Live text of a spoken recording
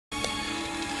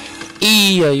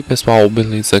E aí pessoal,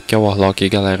 beleza? Aqui é o Warlock e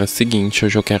galera, é o seguinte,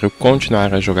 hoje eu quero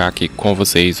continuar a jogar aqui com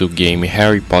vocês o game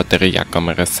Harry Potter e a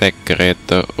Câmara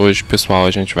Secreta. Hoje pessoal,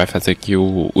 a gente vai fazer aqui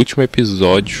o último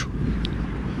episódio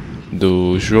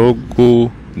do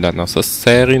jogo da nossa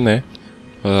série, né?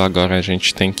 Agora a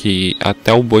gente tem que ir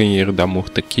até o banheiro da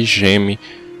Murta que geme,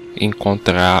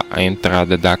 encontrar a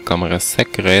entrada da Câmara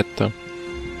Secreta.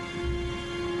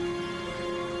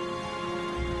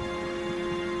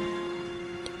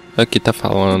 Aqui tá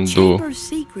falando. The Chamber of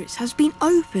Secrets has been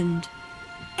opened.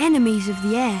 Enemies of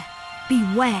the air,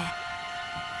 beware.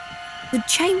 The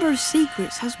Chamber of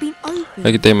Secrets has been opened.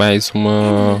 Aqui tem mais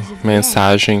uma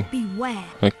mensagem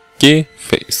aqui,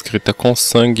 escrita com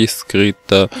sangue,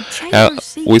 escrita.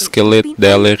 O esqueleto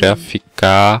dela irá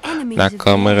ficar na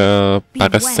câmara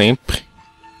para sempre.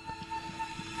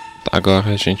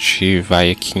 Agora a gente vai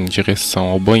aqui em direção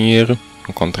ao banheiro,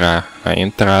 encontrar a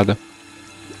entrada.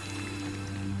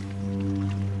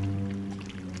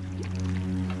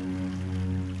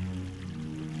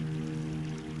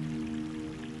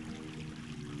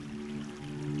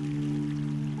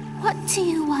 What do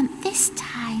you want this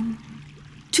time?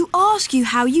 To ask you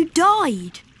how you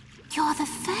died. You're the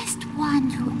first one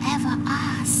who ever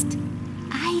asked.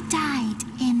 I died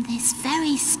in this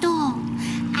very stall.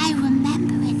 I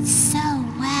remember it so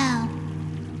well.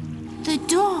 The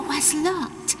door was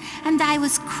locked and I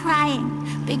was crying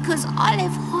because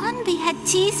Olive Hornby had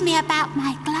teased me about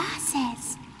my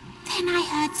glasses. Then I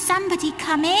heard somebody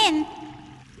come in.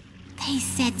 They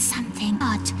said something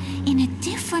odd in a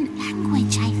different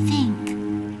language, I think.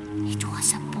 It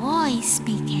was a boy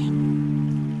speaking.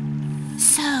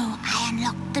 So I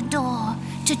unlocked the door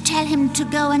to tell him to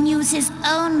go and use his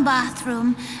own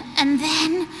bathroom, and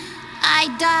then I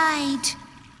died.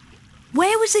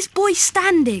 Where was this boy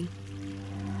standing?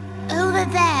 Over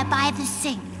there by the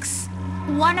sinks.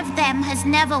 One of them has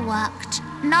never worked,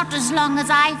 not as long as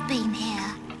I've been here.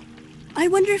 I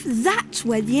wonder if that's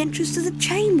where the entrance to the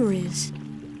chamber is.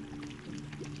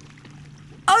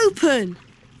 Open!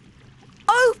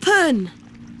 Open!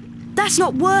 That's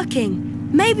not working.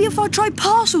 Maybe if I try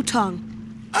parcel tongue.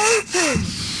 Open!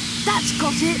 That's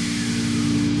got it.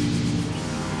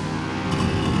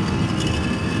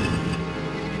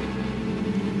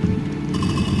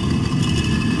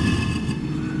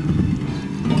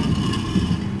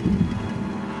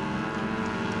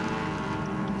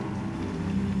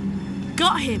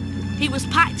 Got him. He was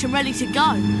packed and ready to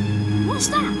go. What's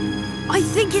that? I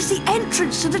think it's the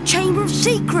entrance to the Chamber of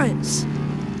Secrets.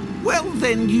 Well,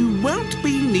 then you won't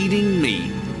be needing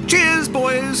me. Cheers,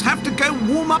 boys. Have to go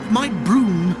warm up my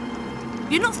broom.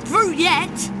 You're not through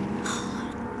yet.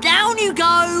 Down you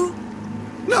go.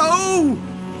 No!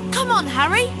 Come on,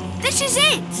 Harry. This is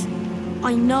it.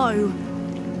 I know.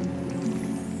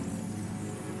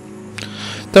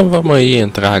 Então vamos aí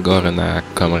entrar agora na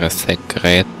Câmara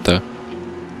Secreta.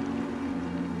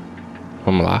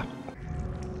 Vamos lá.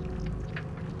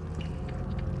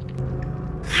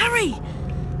 Harry!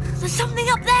 There's something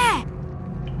up there!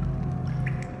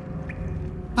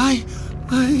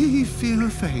 I feel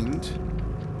faint.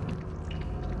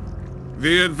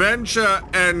 The adventure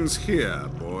ends here,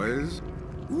 boys.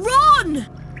 Run!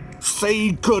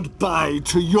 Say goodbye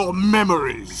to your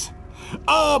memories.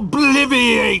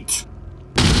 Obliviate!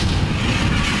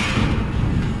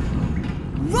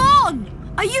 Ron!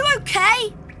 Are you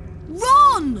okay?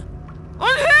 Ron!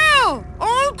 I'm here!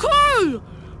 I'm okay!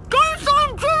 Don't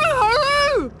stand to me,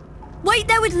 Harry! Wait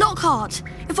there with Lockhart.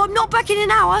 If I'm not back in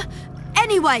an hour...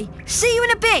 Anyway, see you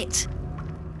in a bit!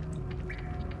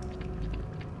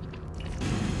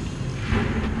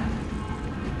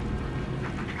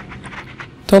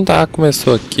 Então tá,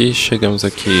 começou aqui, chegamos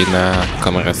aqui na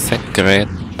Câmara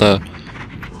Secreta.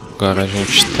 Agora a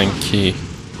gente tem que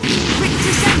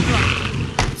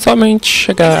somente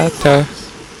chegar até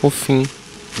o fim,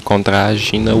 encontrar a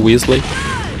Gina Weasley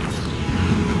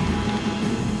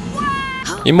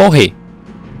e morrer.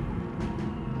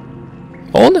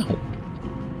 Ou não.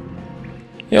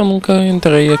 Eu nunca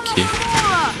entrei aqui.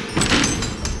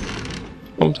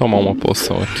 Vamos tomar uma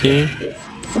poção aqui.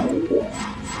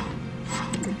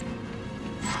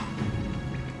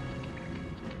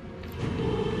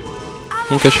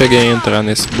 Nunca cheguei a entrar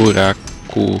nesse buraco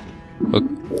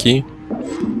aqui.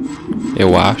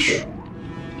 Eu acho.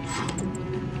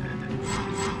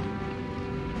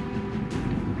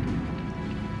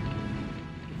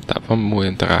 Tá, vamos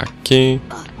entrar aqui.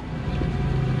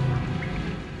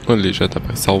 Ali já dá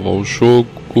pra salvar o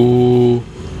jogo.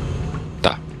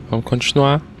 Tá, vamos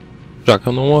continuar. Já que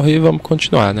eu não morri, vamos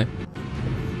continuar, né?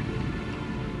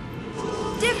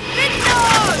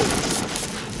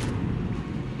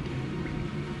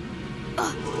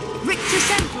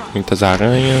 Muitas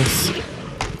aranhas.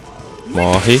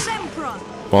 Morre.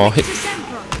 Morre.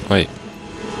 Oi.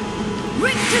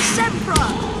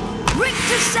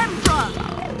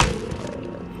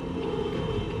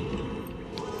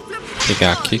 Vou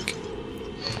pegar aqui.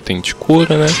 Item de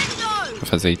cura, né? Vou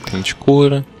fazer item de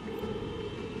cura.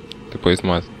 Depois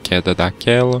uma queda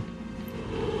daquela.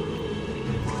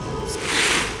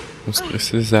 Vamos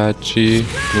precisar de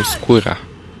nos curar.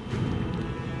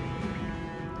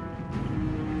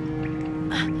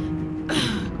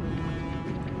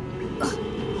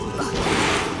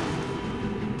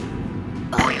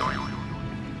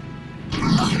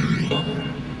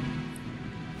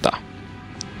 Tá.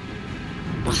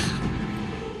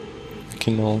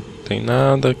 Aqui não tem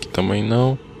nada, aqui também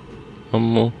não.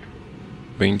 Vamos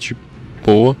bem de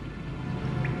boa.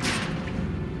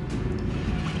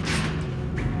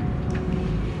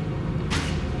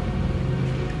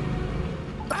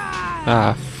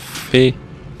 Ah, fê,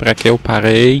 pra que eu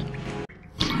parei?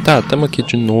 Tá, tamo aqui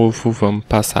de novo, vamos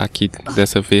passar aqui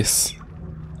dessa vez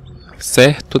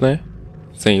certo, né?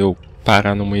 Sem eu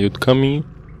parar no meio do caminho.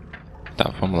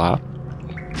 Tá, vamos lá.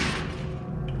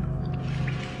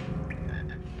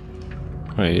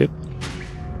 Aí.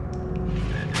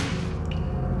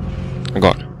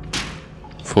 Agora.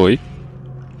 Foi.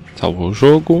 Salvou o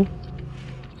jogo.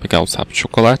 Pegar o sapo de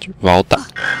chocolate. Volta.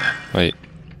 Aí.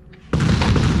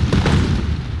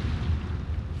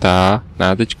 Tá,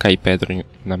 nada de cair pedra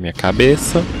na minha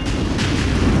cabeça.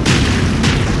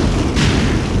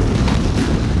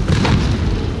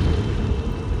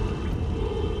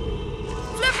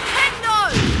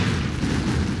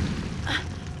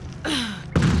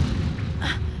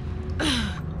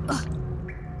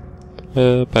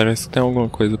 Parece que tem alguma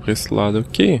coisa pra esse lado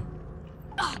aqui.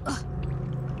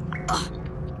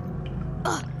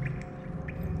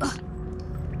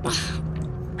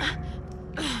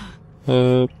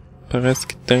 Parece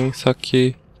que tem, só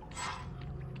que...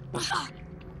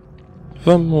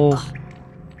 Vamos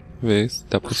ver se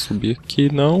dá pra subir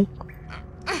aqui, não.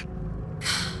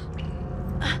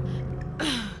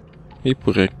 E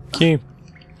por aqui?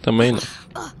 Também não.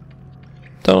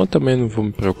 Então eu também não vou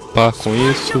me preocupar com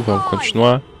isso, vamos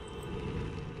continuar.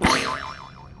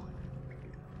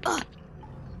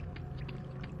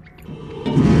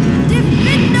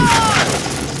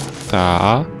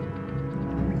 Tá.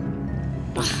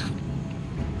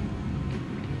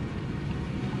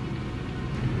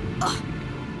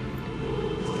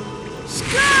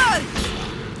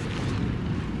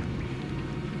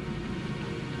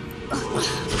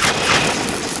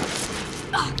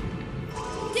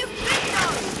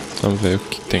 Vamos ver o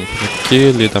que tem por aqui.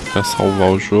 Ali dá pra salvar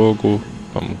o jogo.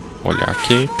 Vamos olhar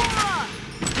aqui.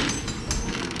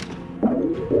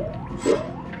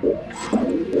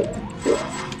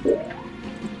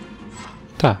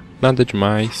 Tá, nada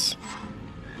demais.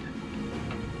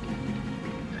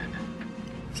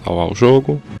 Salvar o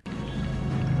jogo.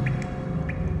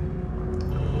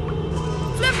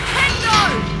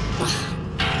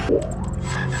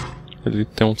 Ele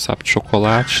tem um sapo de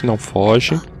chocolate, não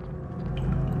foge.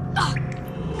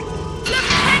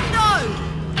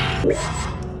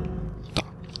 Tá,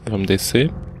 vamos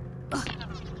descer.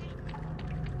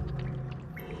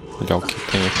 Olhar o que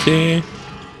tem aqui.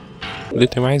 Ali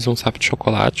tem mais um sapo de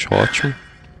chocolate, ótimo.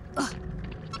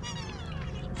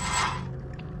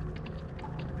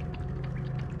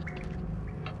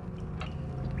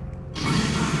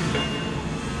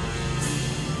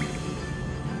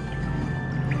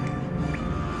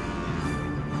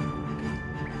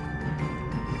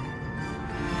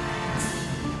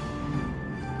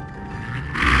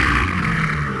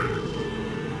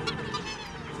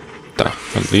 Tá,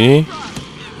 ali.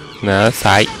 Não,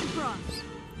 sai.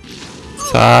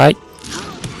 Sai.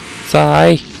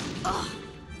 Sai.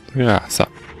 Graça.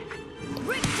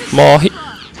 Morre.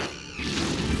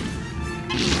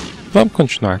 Vamos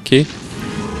continuar aqui.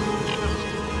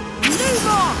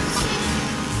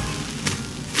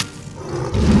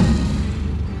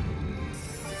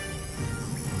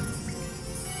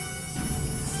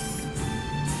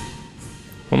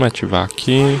 Vamos ativar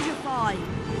aqui.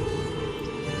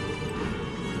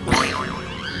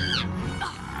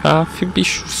 Aff,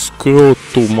 bicho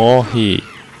escroto, morre.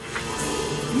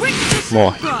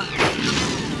 Morre.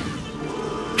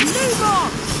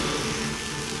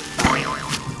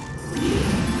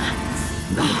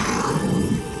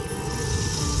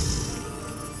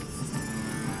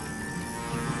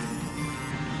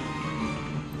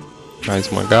 Mais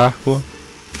uma gárgula.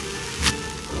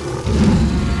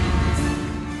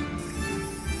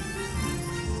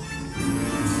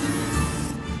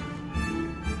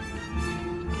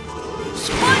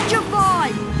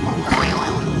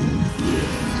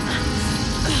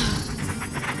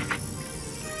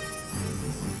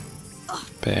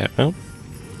 Pera.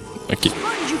 Aqui.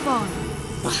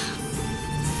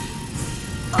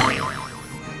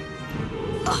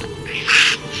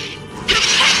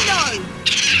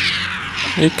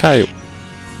 E caiu.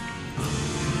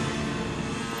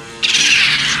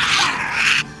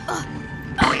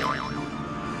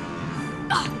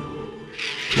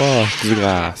 Morre,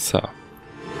 desgraça.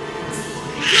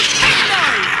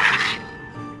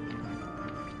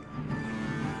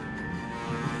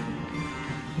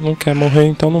 Não quer morrer,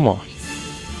 então não morre.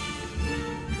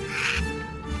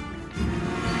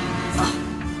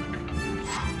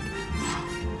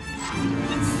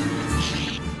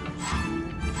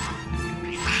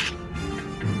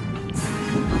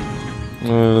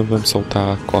 Vamos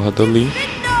soltar a corda ali.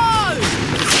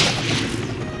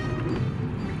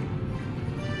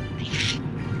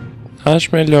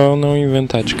 Acho melhor não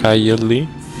inventar de cair ali.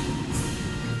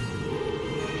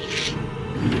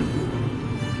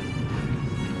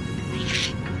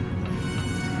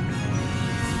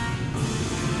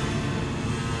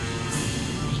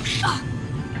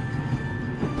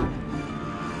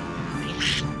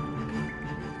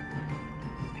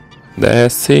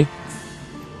 Desce.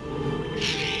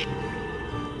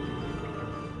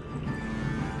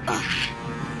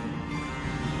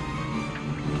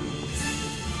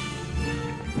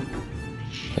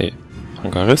 Aí,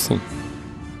 agora sim.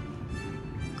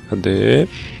 Cadê?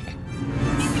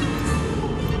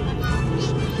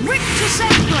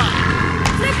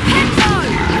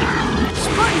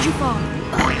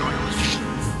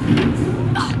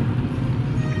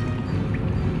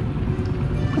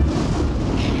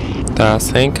 Tá,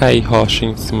 sem cair rocha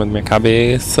em cima da minha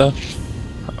cabeça.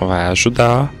 Vai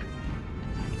ajudar.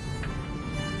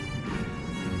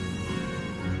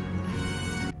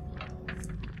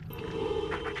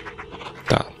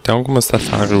 Tá, tem algumas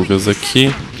tartarugas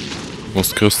aqui.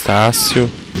 Uns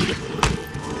crustáceos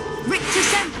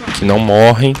que não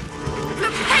morrem.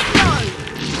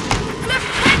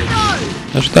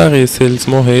 Ajudaria se eles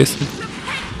morressem.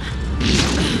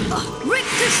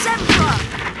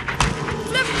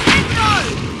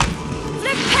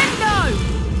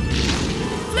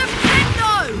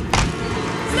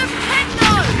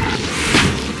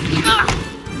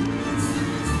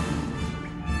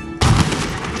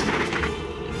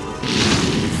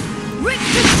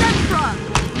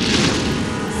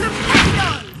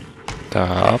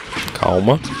 Tá,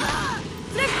 calma.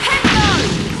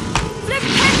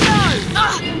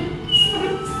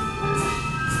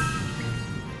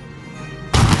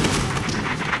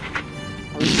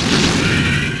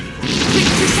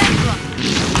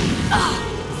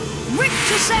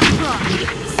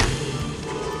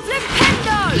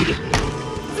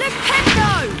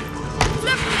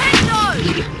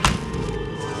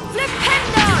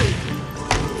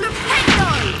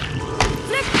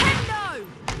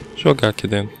 Jogar aqui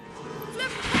dentro.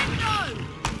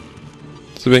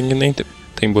 Se bem que nem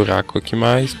tem buraco aqui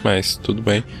mais, mas tudo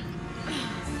bem.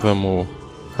 Vamos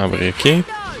abrir aqui.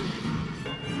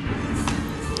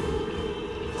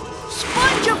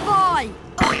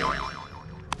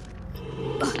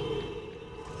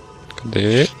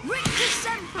 Cadê?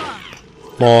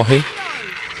 Morre.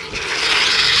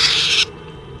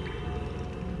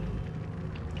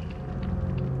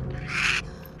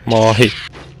 Morre.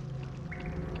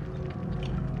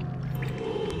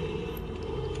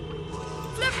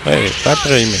 Aí, vai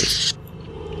pra aí mesmo.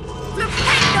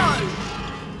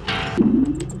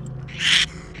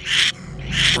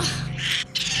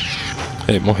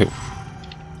 Aí, morreu.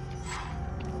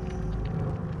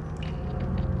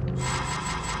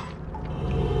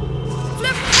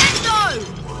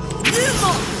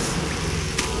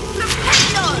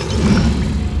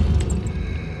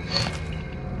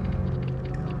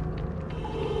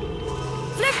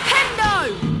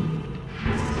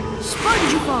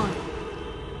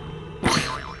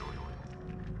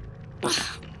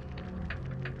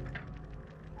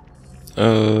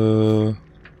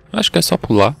 Acho que é só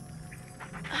pular.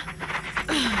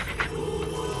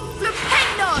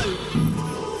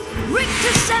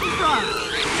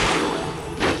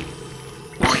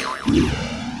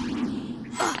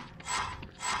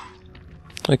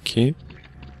 Aqui.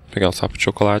 Pegar o sapo de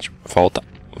chocolate. Volta.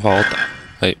 Volta.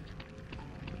 Aí.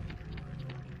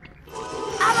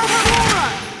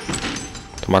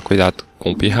 Tomar cuidado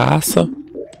com pirraça.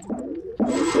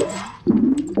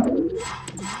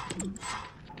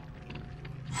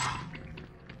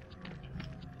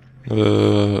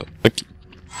 Aqui.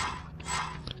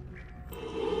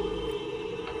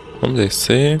 Vamos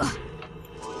descer.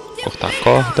 Cortar a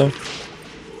corda.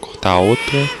 Cortar a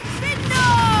outra.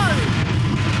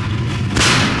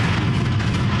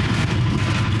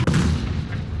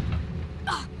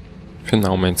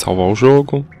 Finalmente salvar o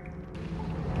jogo.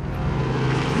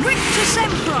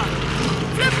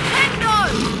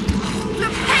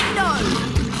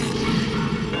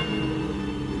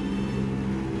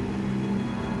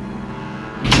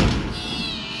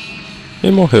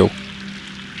 E morreu.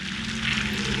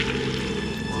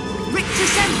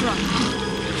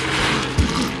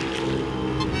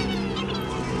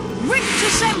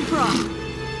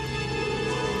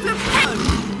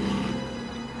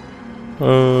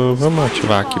 Vamos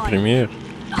ativar aqui primeiro.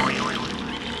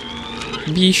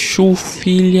 Bicho,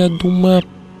 filha de uma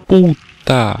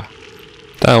puta.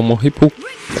 Tá, eu morri por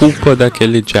culpa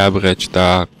daquele diabrete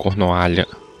da cornoalha.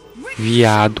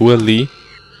 Viado ali.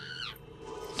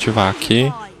 Ativar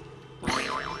aqui.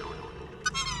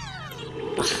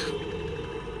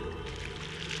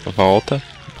 Volta.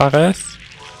 Aparece.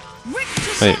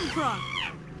 Aí.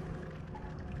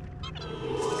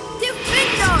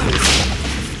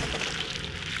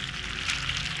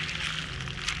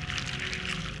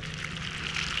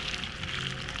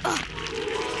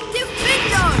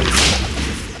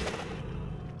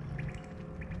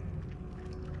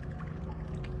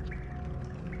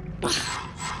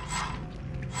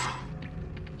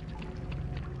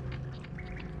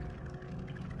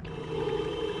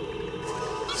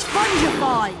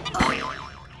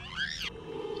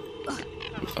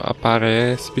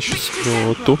 Aparece, bicho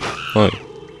escroto. Oi.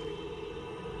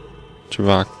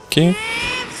 Ativar aqui.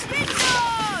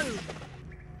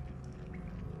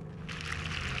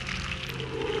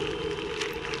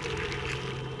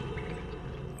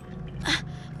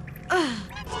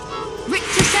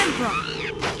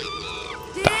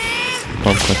 Tá.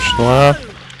 Vamos continuar.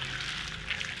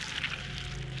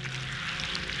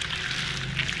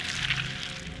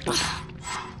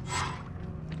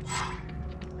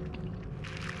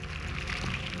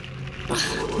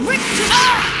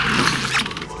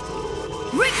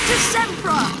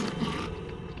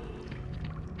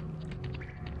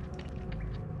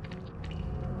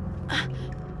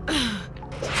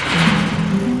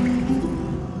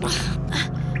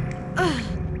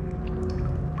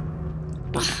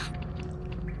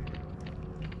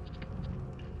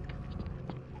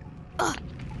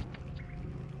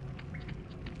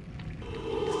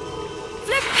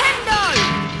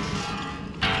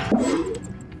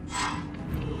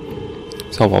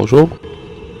 Salvar o jogo.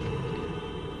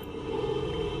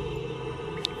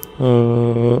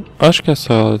 Acho que é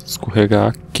só escorregar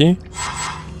aqui.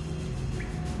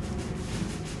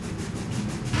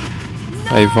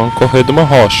 Aí vão correr de uma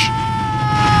rocha.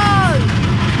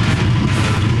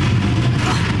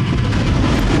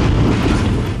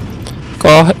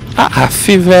 Corre.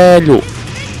 Aff, velho.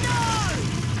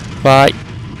 Vai.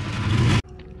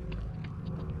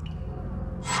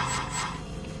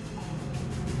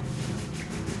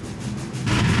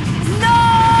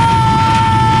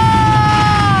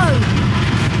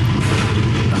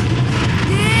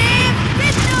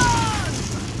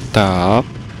 Tá.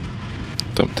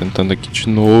 Estamos tentando aqui de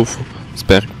novo.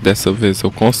 Espero que dessa vez eu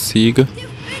consiga.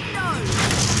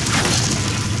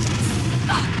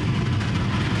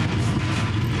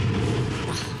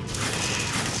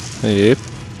 Aí.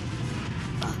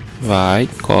 Vai,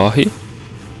 corre.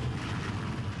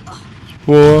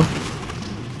 Boa.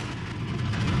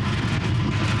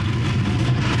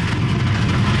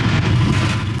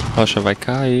 A rocha vai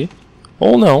cair.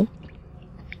 Ou não.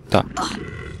 Tá.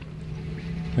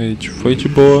 Aí foi de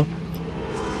boa.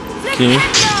 Aqui.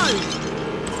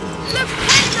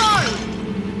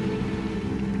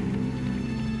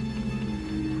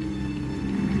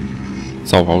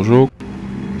 Salvar o jogo.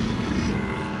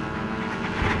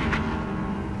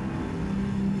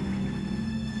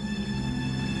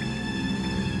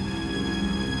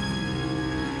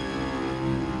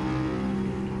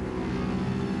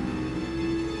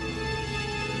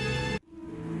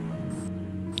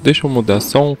 Deixa eu mudar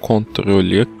só um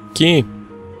controle aqui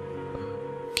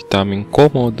que tá me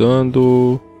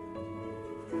incomodando.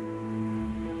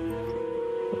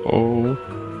 Ou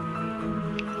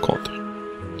contra.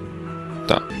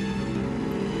 Tá.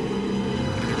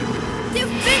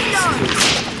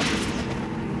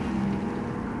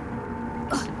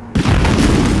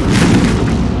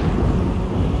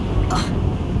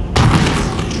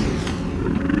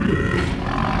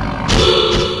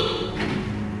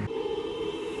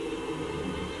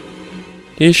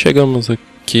 E chegamos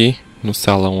aqui no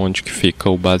salão onde que fica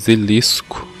o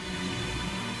basilisco.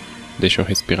 Deixa eu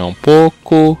respirar um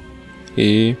pouco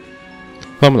e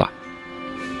vamos lá.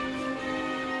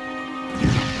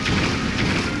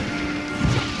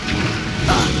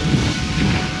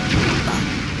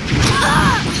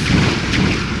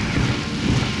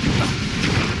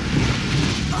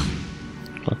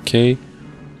 Ok. Ok.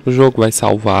 O jogo vai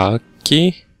salvar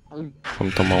aqui.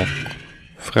 Vamos tomar um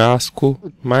frasco.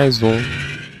 Mais um.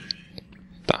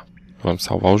 Tá. Vamos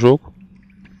salvar o jogo.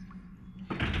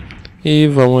 E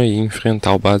vamos aí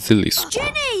enfrentar o basilisco.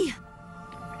 Ginny!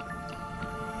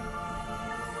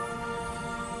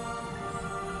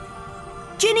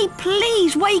 Ginny,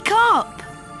 please wake up!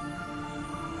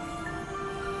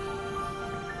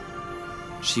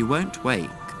 She won't wake.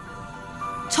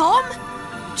 Tom?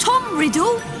 Tom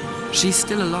Riddle? She's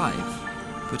still alive,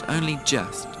 but only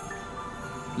just.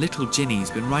 Little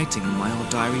Ginny's been writing in my old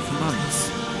diary for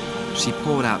months. She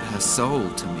poured out her soul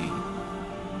to me.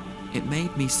 It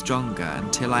made me stronger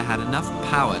until I had enough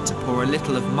power to pour a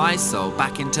little of my soul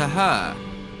back into her.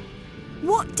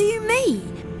 What do you mean?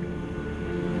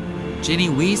 Ginny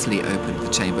Weasley opened the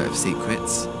Chamber of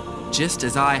Secrets, just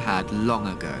as I had long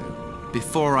ago,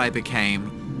 before I became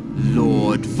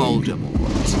Lord Voldemort.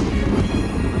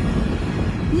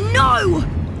 No!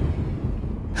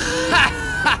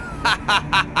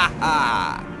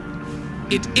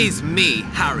 It is me,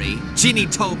 Harry. Ginny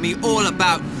told me all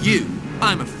about you.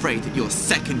 I'm afraid that your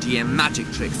second-year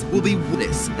magic tricks will be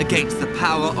useless against the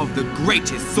power of the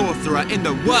greatest sorcerer in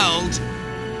the world.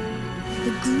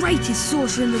 The greatest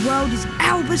sorcerer in the world is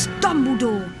Albus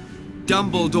Dumbledore.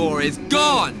 Dumbledore is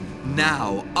gone.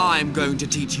 Now I'm going to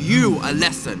teach you a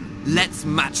lesson. Let's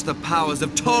match the powers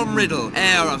of Tom Riddle,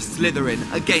 heir of Slytherin,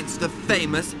 against the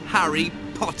famous Harry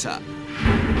Potter.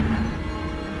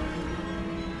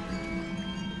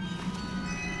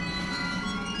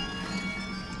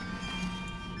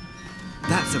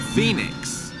 That's a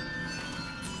phoenix.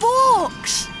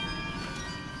 Forks!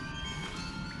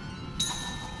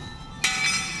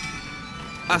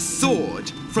 A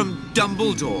sword from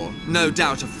Dumbledore, no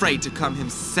doubt afraid to come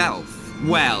himself.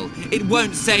 Well, it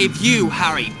won't save you,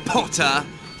 Harry Potter.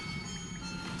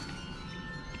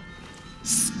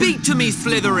 Speak to me,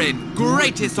 Slytherin,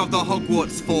 greatest of the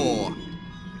Hogwarts Four.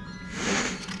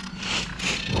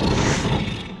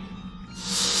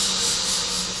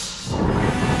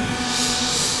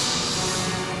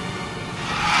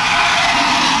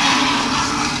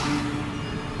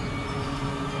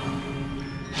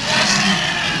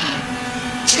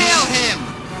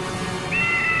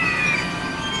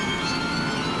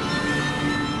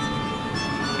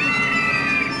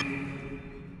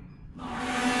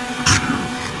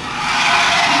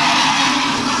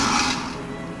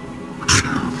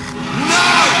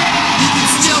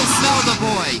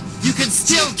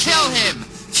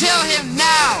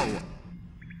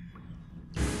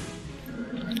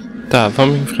 Tá,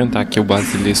 vamos enfrentar aqui o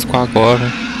basilisco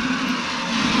agora.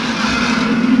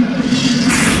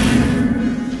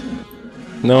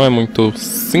 Não é muito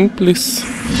simples,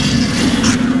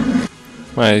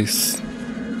 mas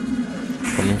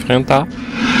vamos enfrentar.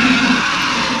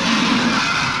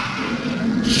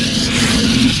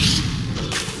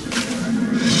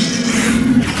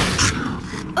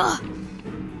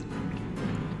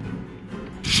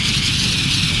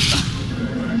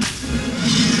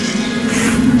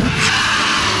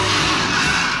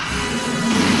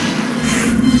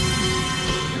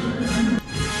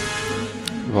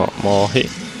 Morre.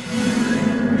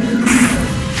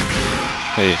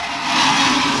 Aí.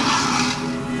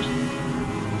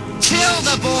 Kill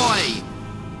the boy.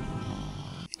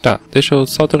 Tá, deixa eu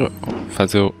só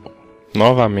fazer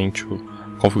novamente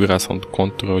a configuração do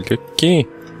controle aqui.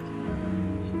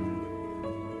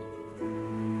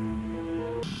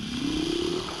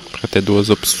 Para ter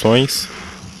duas opções.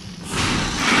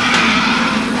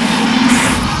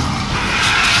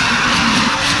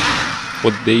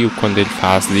 Odeio quando ele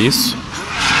faz isso.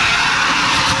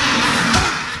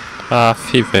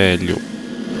 Aff, velho.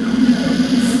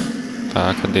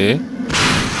 Tá, cadê?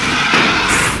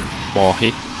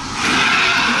 Morre.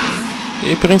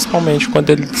 E principalmente quando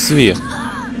ele desvia.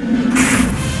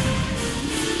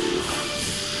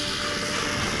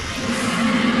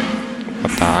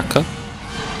 Ataca.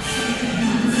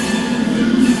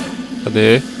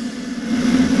 Cadê?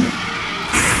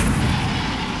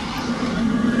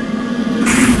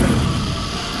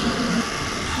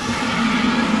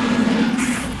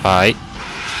 Vai.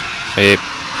 E...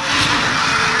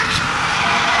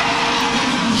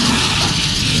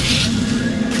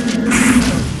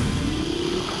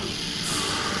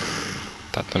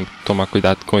 Tá, tem que tomar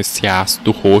cuidado com esse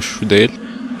ácido roxo dele.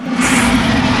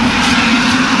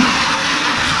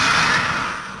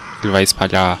 Ele vai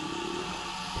espalhar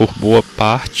por boa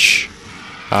parte.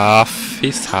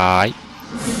 Aff, sai.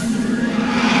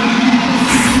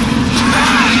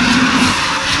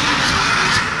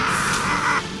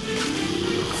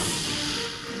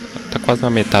 Tá quase na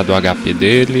metade do HP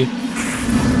dele.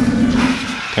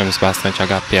 Temos bastante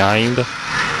HP ainda.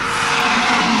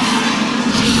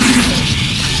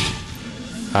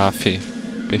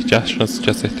 Perdi a chance de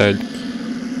acertar ele.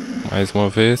 Mais uma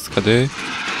vez, cadê?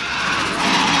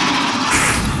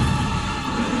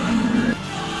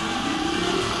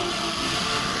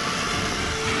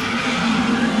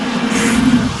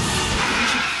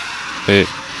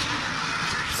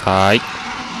 Sai.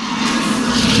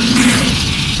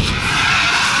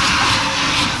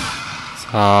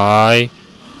 Sai.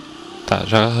 Tá,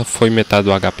 já foi metade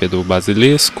do HP do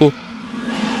basilisco.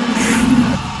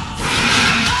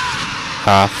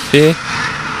 Que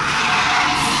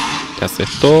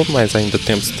acertou, mas ainda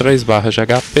temos 3 barras de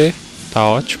HP. Tá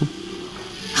ótimo.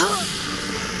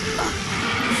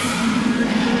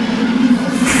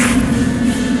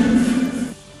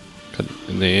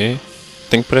 Cadê?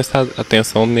 Tem que prestar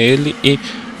atenção nele e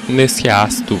nesse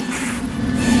ácido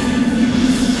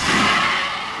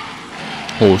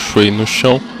roxo aí no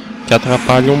chão, que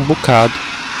atrapalha um bocado.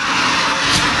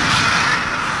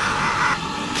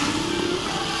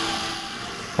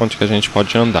 Onde que a gente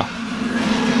pode andar?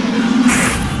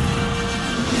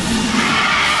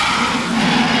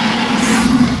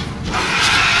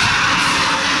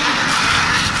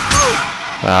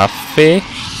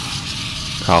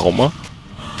 Calma.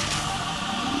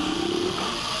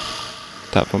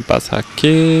 Tá, vamos passar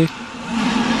aqui.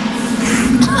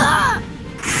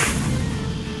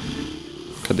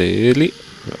 Cadê ele?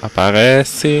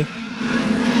 Aparece.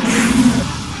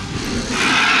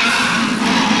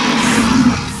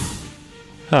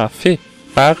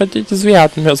 Para de desviar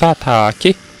dos meus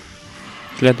ataques.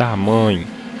 Filha da mãe.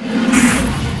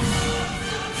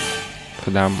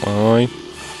 Filha da mãe.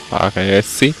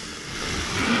 Aparece.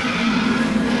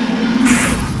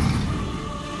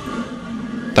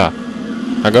 Tá.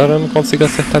 Agora eu não consigo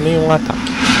acertar nenhum ataque.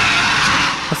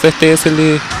 Acertei esse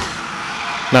ali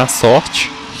na sorte.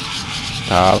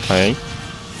 Tá, vem.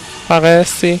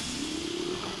 Aparece.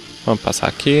 Vamos passar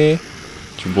aqui.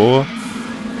 De boa.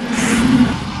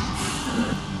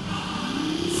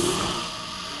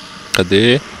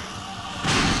 Cadê?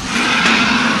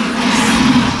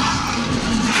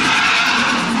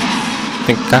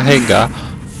 Tem que carregar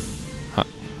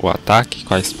o ataque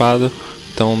com a espada.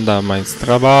 Então dá mais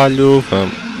trabalho.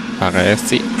 Vamos.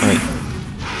 Parece.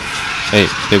 Ei,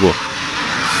 pegou.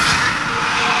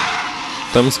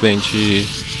 Estamos bem de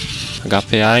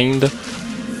HP ainda.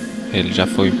 Ele já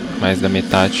foi mais da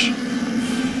metade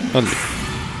ali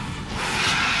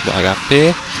do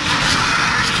HP.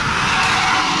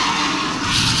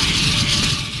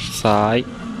 Sai.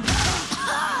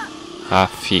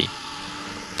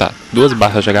 Tá, 2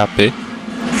 barras de HP.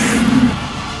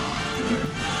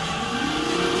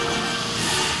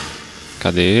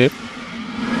 Cadê?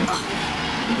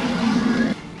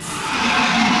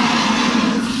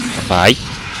 Vai.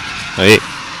 Aí.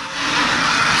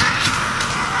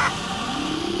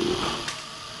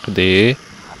 Cadê?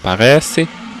 Aparece.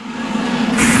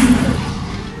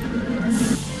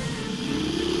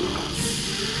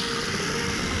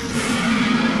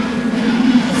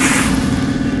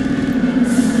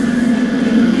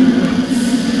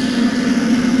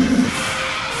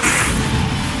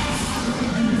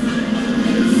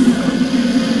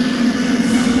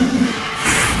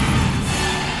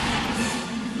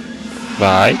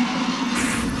 Vai.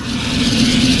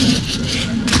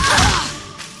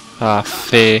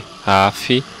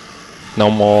 Não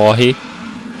morre.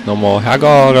 Não morre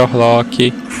agora,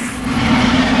 Orlock.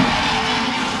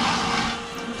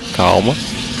 Calma.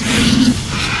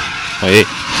 Aí.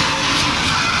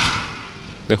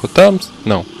 Derrotamos?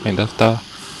 Não, ainda tá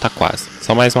quase.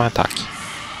 Só mais um ataque.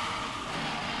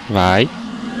 Vai.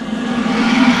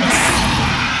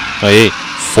 Aí.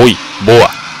 Foi.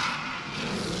 Boa.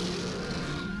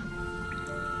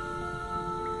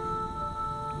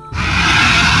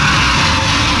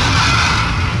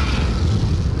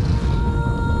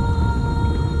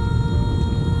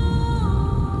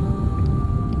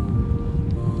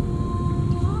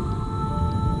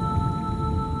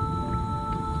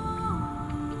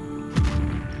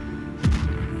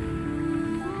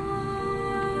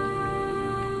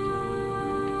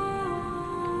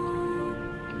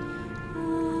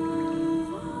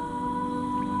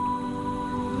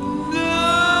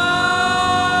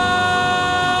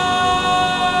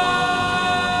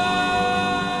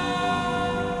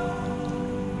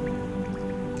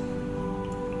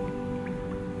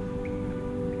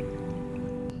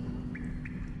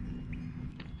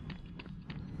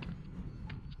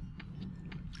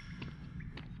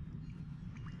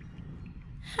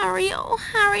 Harry, oh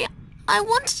Harry, I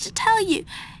wanted to tell you.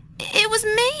 It was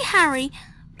me, Harry.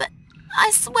 But I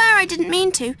swear I didn't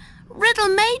mean to. Riddle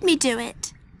made me do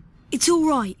it. It's all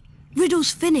right.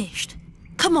 Riddle's finished.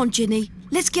 Come on, Ginny.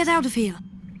 Let's get out of here.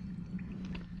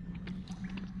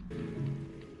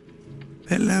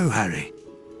 Hello, Harry.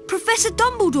 Professor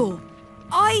Dumbledore!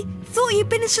 I thought you'd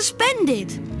been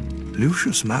suspended.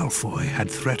 Lucius Malfoy had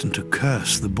threatened to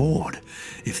curse the board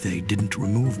if they didn't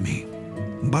remove me.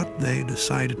 But they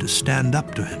decided to stand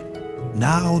up to him.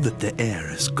 Now that the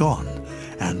heir is gone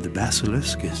and the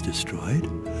basilisk is destroyed,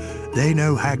 they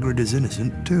know Hagrid is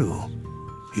innocent too.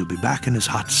 He'll be back in his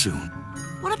hut soon.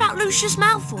 What about Lucius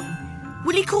Malfoy?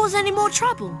 Will he cause any more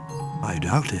trouble? I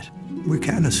doubt it. We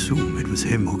can assume it was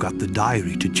him who got the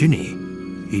diary to Ginny.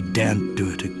 He daren't do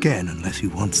it again unless he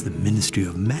wants the Ministry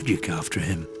of Magic after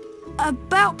him.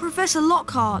 About Professor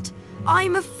Lockhart,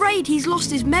 I'm afraid he's lost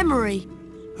his memory.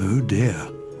 Oh dear.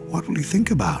 What will he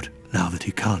think about now that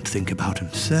he can't think about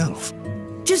himself?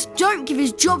 Just don't give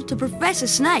his job to Professor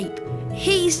Snape.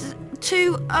 He's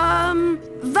too,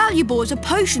 valuable as a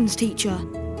potions teacher.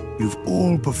 You've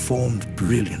all performed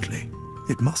brilliantly.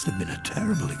 It must have been a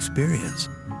terrible experience.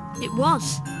 It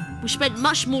was. We spent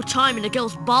much more time in a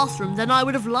girl's bathroom than I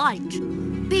would have liked.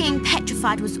 Being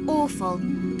petrified was awful,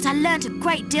 but I learnt a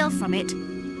great deal from it.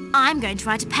 I'm going to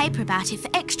write a paper about it for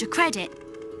extra credit.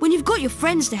 When you've got your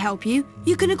friends to help you,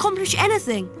 you can accomplish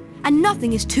anything. And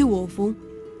nothing is too awful.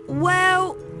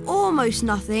 Well, almost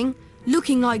nothing.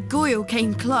 Looking like Goyle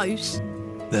came close.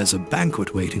 There's a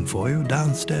banquet waiting for you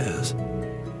downstairs.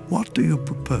 What do you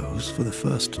propose for the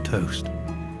first toast?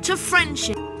 To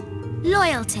friendship.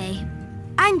 Loyalty.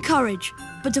 And courage.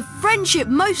 But to friendship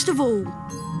most of all.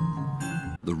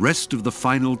 The rest of the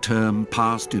final term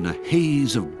passed in a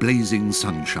haze of blazing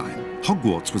sunshine.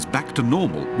 Hogwarts was back to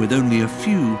normal with only a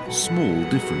few small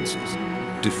differences.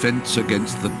 Defense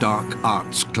against the dark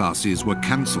arts classes were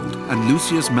cancelled, and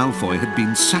Lucius Malfoy had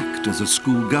been sacked as a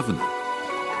school governor.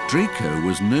 Draco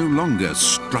was no longer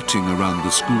strutting around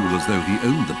the school as though he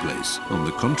owned the place. On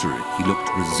the contrary, he looked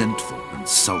resentful and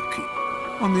sulky.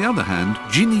 On the other hand,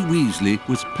 Ginny Weasley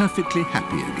was perfectly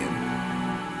happy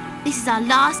again. This is our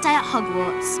last day at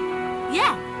Hogwarts.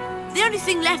 Yeah. The only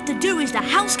thing left to do is the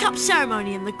House Cup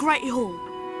ceremony in the Great Hall.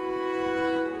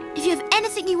 If you have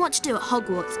anything you want to do at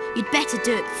Hogwarts, you'd better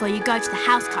do it before you go to the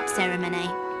House Cup ceremony.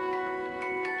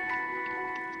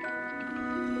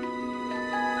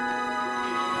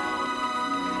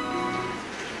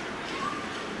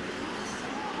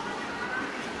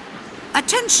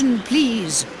 Attention,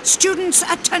 please. Students,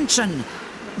 attention.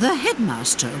 The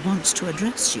headmaster wants to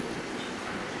address you.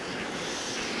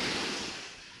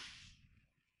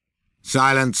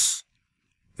 Silence.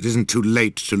 It isn't too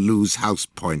late to lose house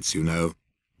points, you know.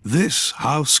 This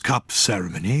House Cup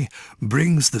ceremony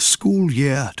brings the school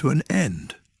year to an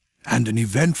end, and an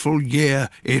eventful year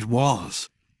it was.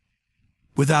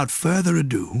 Without further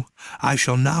ado, I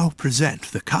shall now present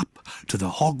the cup to the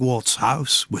Hogwarts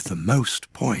house with the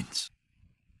most points.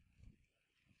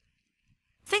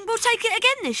 Think we'll take it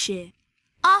again this year?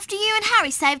 After you and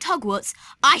Harry saved Hogwarts,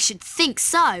 I should think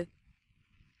so.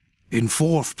 In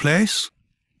fourth place,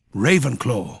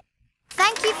 Ravenclaw.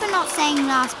 Thank you for not saying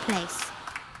last place.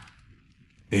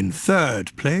 In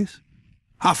third place,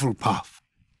 Hufflepuff.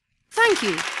 Thank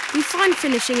you. We find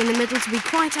finishing in the middle to be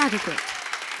quite adequate.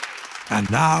 And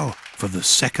now for the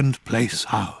second place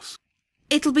house.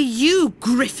 It'll be you,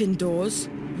 Gryffindors.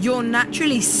 You're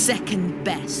naturally second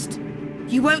best.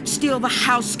 You won't steal the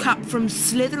House Cup from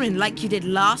Slytherin like you did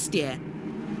last year.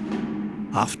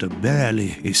 After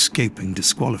barely escaping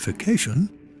disqualification,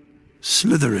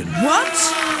 Slytherin. What?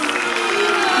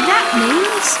 That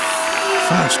means...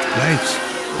 First place,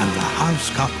 and the House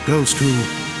Cup goes to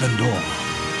Endor.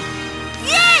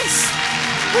 Yes!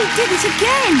 We did it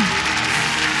again!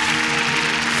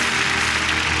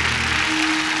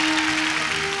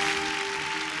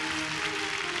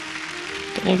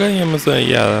 Então ganhamos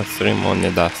aí a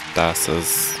cerimônia das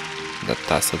taças, da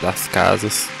taça das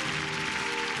casas.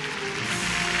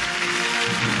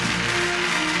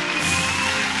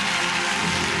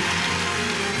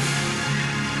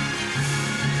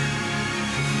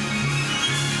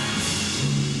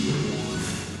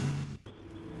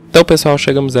 Então pessoal,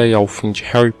 chegamos aí ao fim de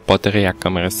Harry Potter e a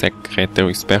Câmara Secreta. Eu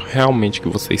espero realmente que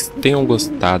vocês tenham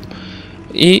gostado.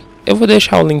 E eu vou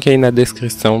deixar o link aí na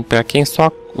descrição. Para quem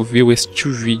só viu este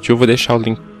vídeo, eu vou deixar o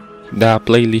link da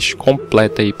playlist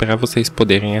completa aí para vocês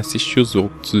poderem assistir os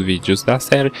outros vídeos da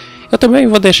série. Eu também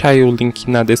vou deixar aí o link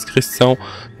na descrição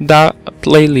da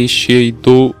playlist aí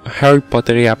do Harry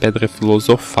Potter e a Pedra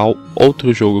Filosofal,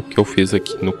 outro jogo que eu fiz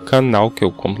aqui no canal, que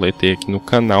eu completei aqui no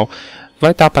canal.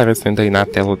 Vai estar aparecendo aí na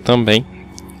tela também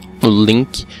o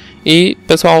link. E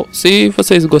pessoal, se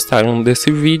vocês gostaram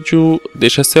desse vídeo,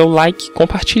 deixa seu like,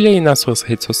 compartilha aí nas suas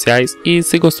redes sociais e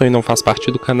se gostou e não faz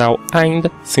parte do canal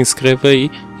ainda, se inscreva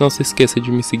aí. Não se esqueça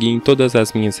de me seguir em todas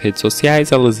as minhas redes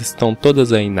sociais, elas estão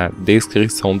todas aí na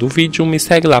descrição do vídeo. Me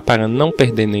segue lá para não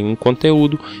perder nenhum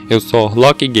conteúdo. Eu sou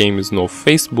Orlock Games no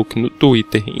Facebook, no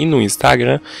Twitter e no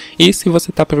Instagram. E se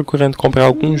você está procurando comprar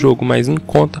algum jogo mais em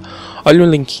conta, olha o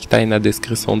link que está aí na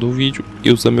descrição do vídeo e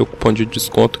usa meu cupom de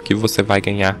desconto que você vai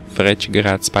ganhar frete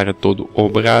grátis para todo o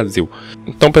Brasil.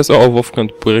 Então pessoal, eu vou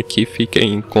ficando por aqui,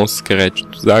 fiquem com os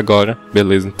créditos agora,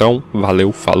 beleza? Então,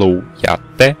 valeu, falou e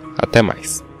até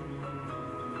mais.